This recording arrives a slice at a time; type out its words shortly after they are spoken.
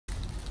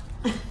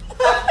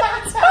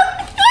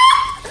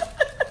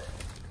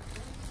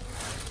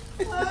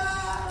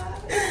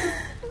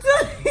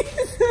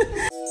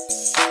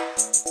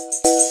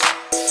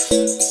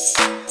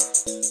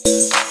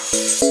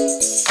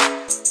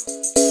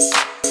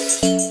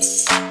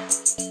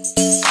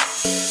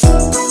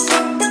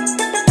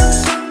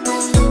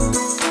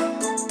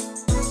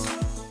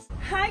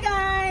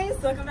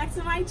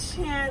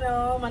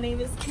channel. My name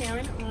is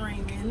Karen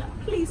Raymond.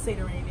 Please say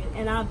the Raymond.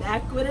 And I'm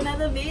back with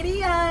another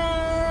video.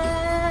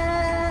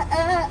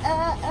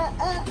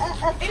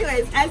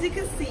 Anyways, as you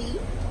can see,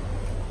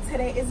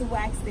 today is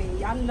wax day.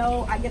 Y'all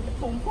know I get the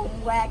pom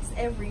pom wax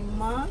every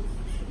month.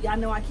 Y'all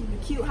know I keep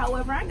it cute.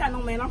 However, I ain't got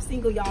no man. I'm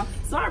single, y'all.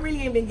 So I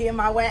really ain't been getting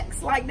my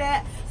wax like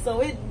that. So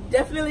it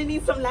definitely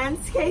needs some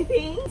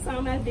landscaping. So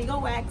I'm at Big O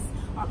Wax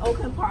on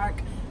Oakland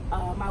Park.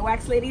 My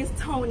wax lady is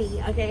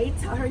Tony, okay?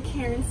 Tell her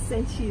Karen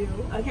sent you,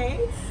 okay?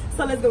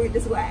 So let's go get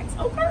this wax,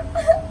 okay?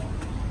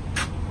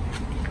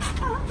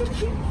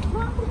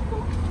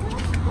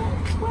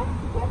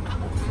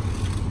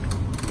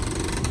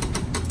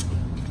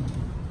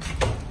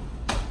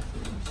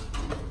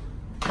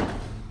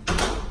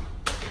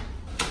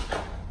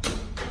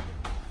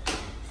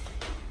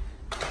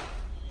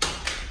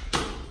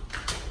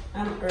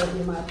 I'm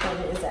early, my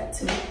appointment is at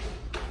 2.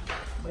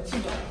 But you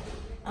know,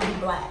 I'm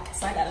black,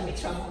 so I gotta make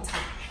sure I'm on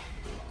time.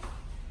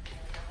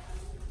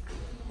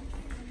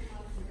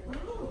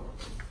 Oh,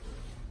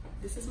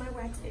 this is my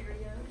wax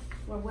area.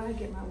 Well, where I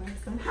get my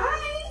wax done.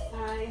 Hi!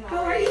 Hi,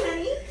 how are you,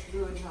 honey?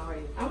 Good, how are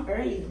you? I'm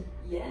early.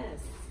 Yes.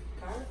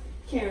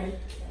 Karen.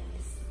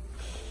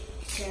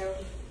 Yes.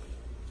 Karen.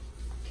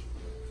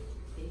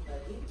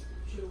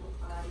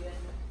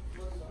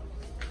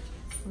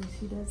 So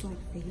she does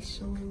like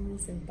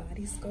facials and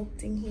body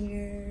sculpting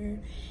here,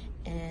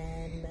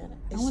 and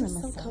it's just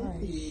so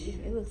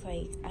comfy. It looks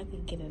like I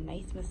could get a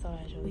nice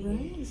massage over Right?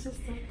 here. It's just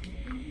so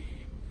comfy.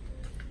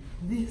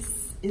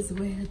 This is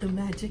where the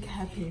magic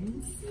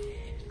happens.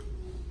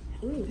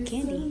 Ooh, This is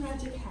where the candy.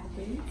 magic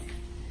happens.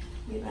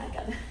 You know, I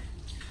gotta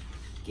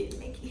get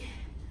Nikki,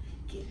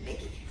 get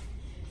Nikki,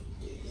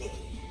 get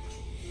Nikki.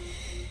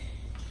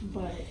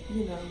 But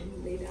you know,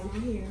 lay down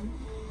on here.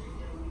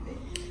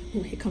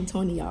 Oh, here come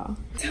Tony, y'all.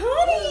 Tony!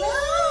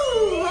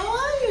 Hello, how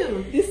are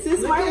you? This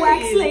is my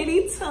wax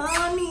lady,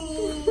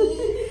 Tony.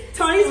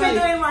 Tony's been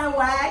doing my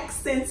wax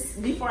since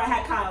before I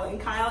had Kyle, and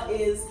Kyle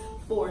is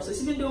 4. So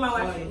she's been doing my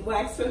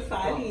wax for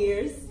 5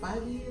 years.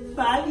 5 years?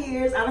 5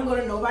 years. I don't go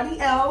to nobody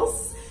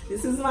else.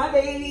 This is my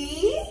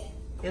baby.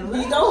 Big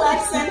O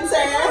Wax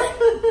Center.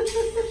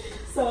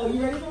 So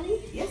you ready for me?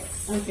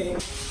 Yes. Okay.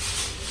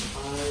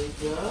 I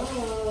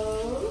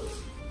go.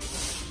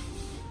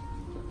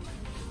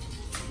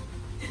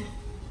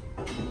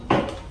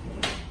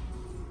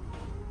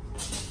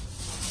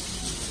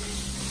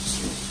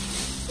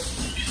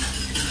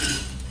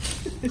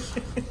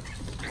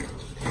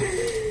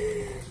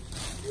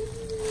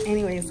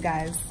 Anyways,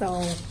 guys,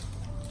 so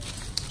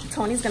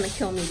Tony's gonna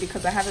kill me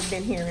because I haven't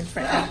been here in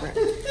forever.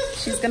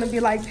 She's gonna be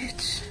like,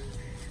 bitch,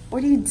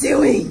 what are you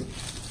doing?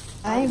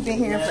 I ain't been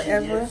here in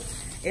forever.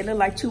 It look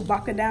like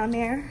Chewbacca down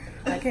there,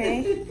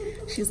 okay?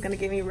 She's gonna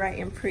get me right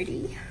and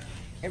pretty.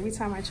 Every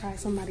time I try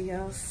somebody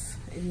else,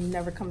 it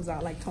never comes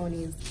out like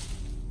Tony's.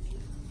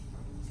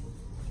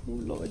 Oh,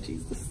 Lord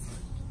Jesus.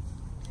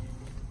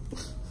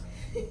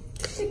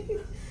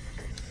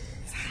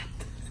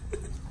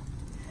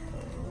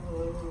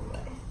 Oh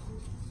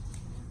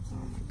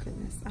my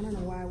goodness. I don't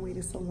know why I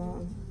waited so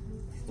long.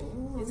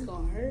 It's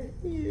gonna hurt.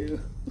 Yeah.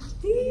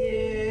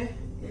 Yeah,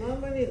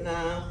 nobody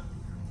now.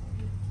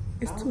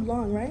 It's too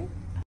long, right?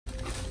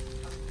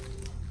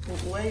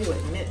 Where you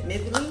at?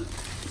 Medellin?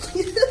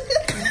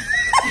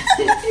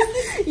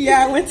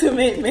 Yeah, I went to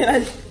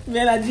Medellin,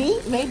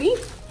 maybe.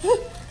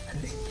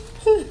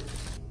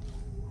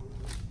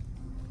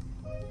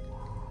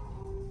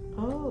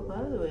 Oh,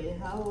 by the way,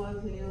 how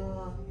was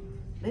your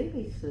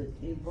baby suit?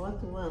 You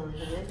bought one.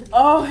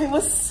 Oh, it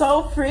was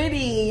so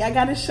pretty. I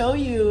gotta show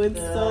you. It's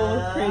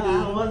so pretty.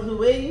 I was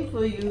waiting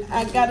for you.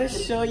 I gotta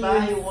show you.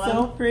 Buy It's one.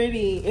 so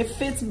pretty. It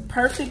fits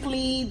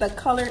perfectly. The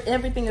color,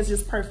 everything is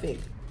just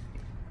perfect.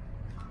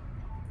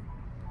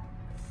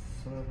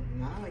 So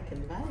now I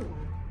can buy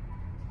one.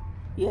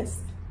 Yes,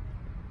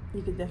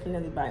 you could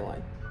definitely buy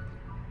one.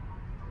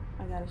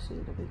 I gotta show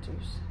you the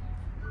pictures.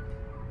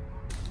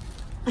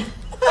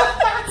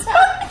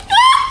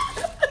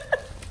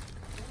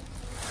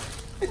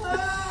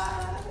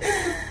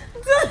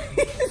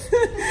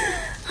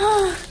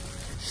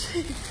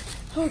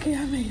 Okay,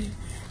 I made it.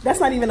 That's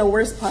not even the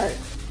worst part.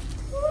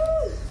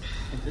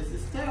 This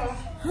is tough.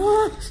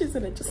 She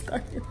said I just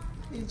started.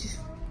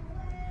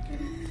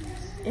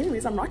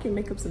 Anyways, I'm rocking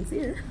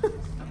MakeupSincere.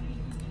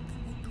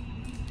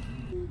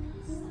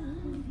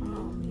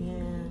 Oh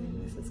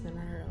man, this is gonna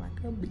hurt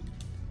like a bitch.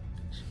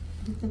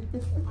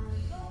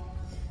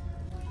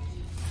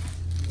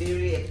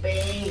 Serious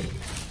pain.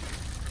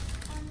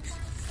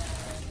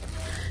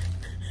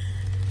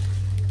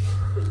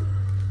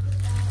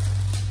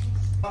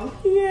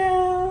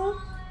 Yeah.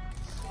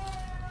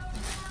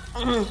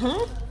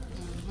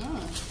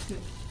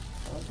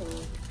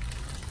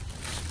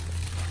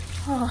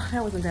 Oh,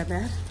 that wasn't that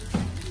bad.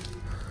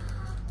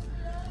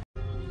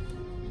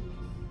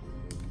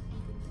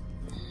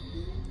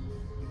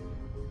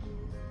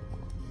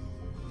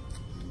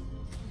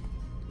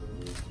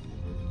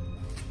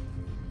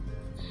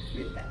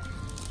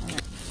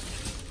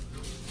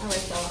 All right,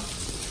 so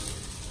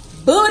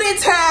booty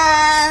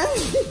time.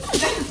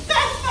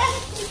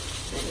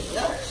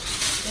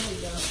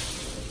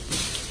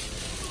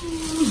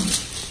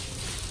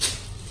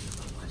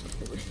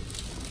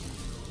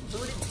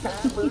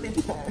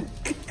 Booty time.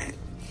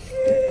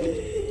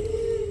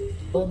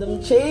 Oh,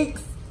 them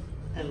cheeks.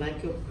 I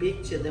like your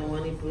picture, the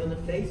one you put on the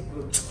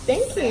Facebook.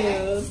 Thank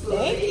you.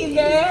 Thank you,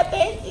 girl.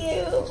 Thank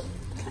you.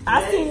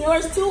 I seen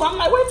yours too. I'm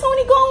like, where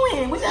Tony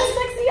going with that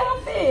sexy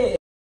outfit?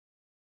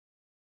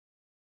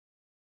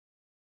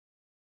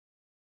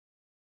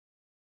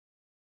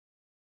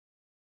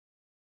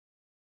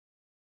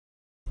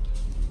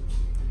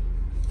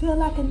 Feel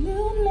like a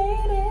new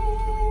lady.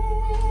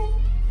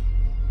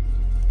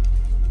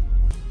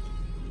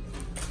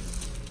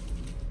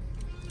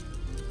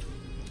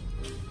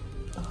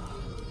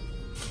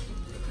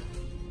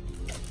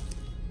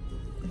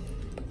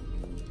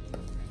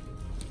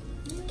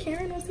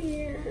 Karen was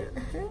here.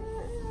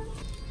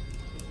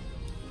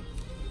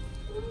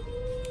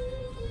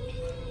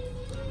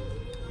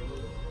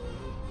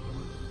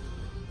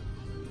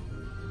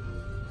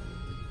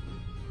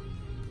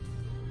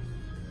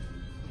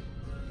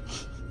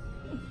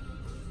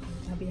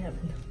 I'll be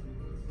having them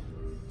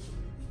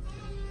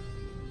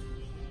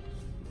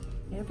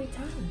every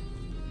time.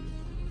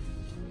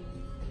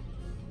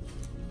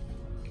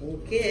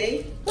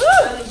 Okay. Woo!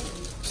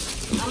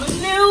 I'm a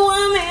new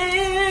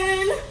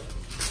woman.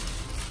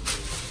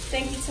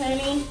 Thank you,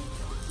 Tony.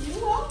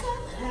 You're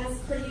welcome, as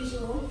per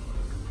usual.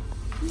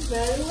 You're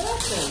very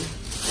welcome.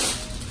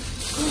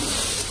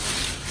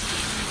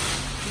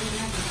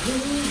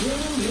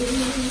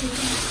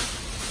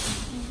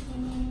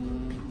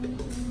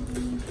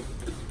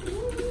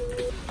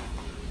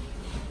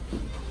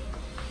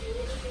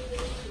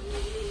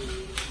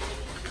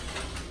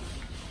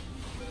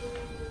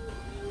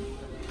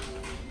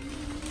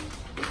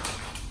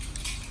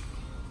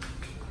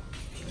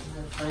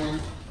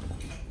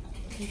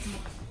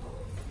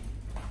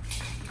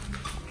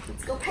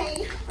 Let's go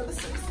pay for the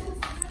services.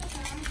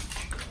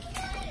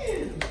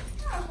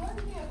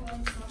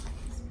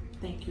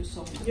 Thank you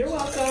so much. You're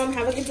welcome.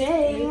 Have a good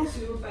day. You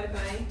too.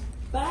 Bye-bye.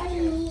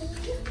 Bye.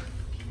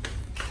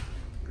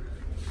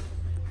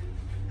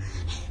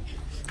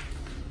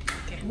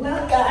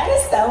 Well,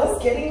 guys, that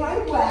was getting my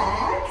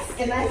wax,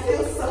 and I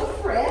feel so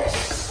fresh.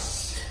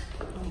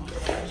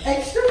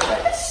 Extra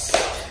fresh.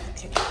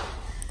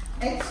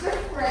 Extra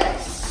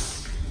fresh.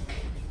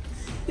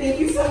 Thank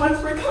you so much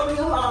for coming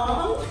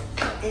along,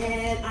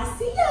 and I'll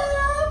see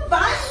ya.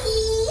 Bye.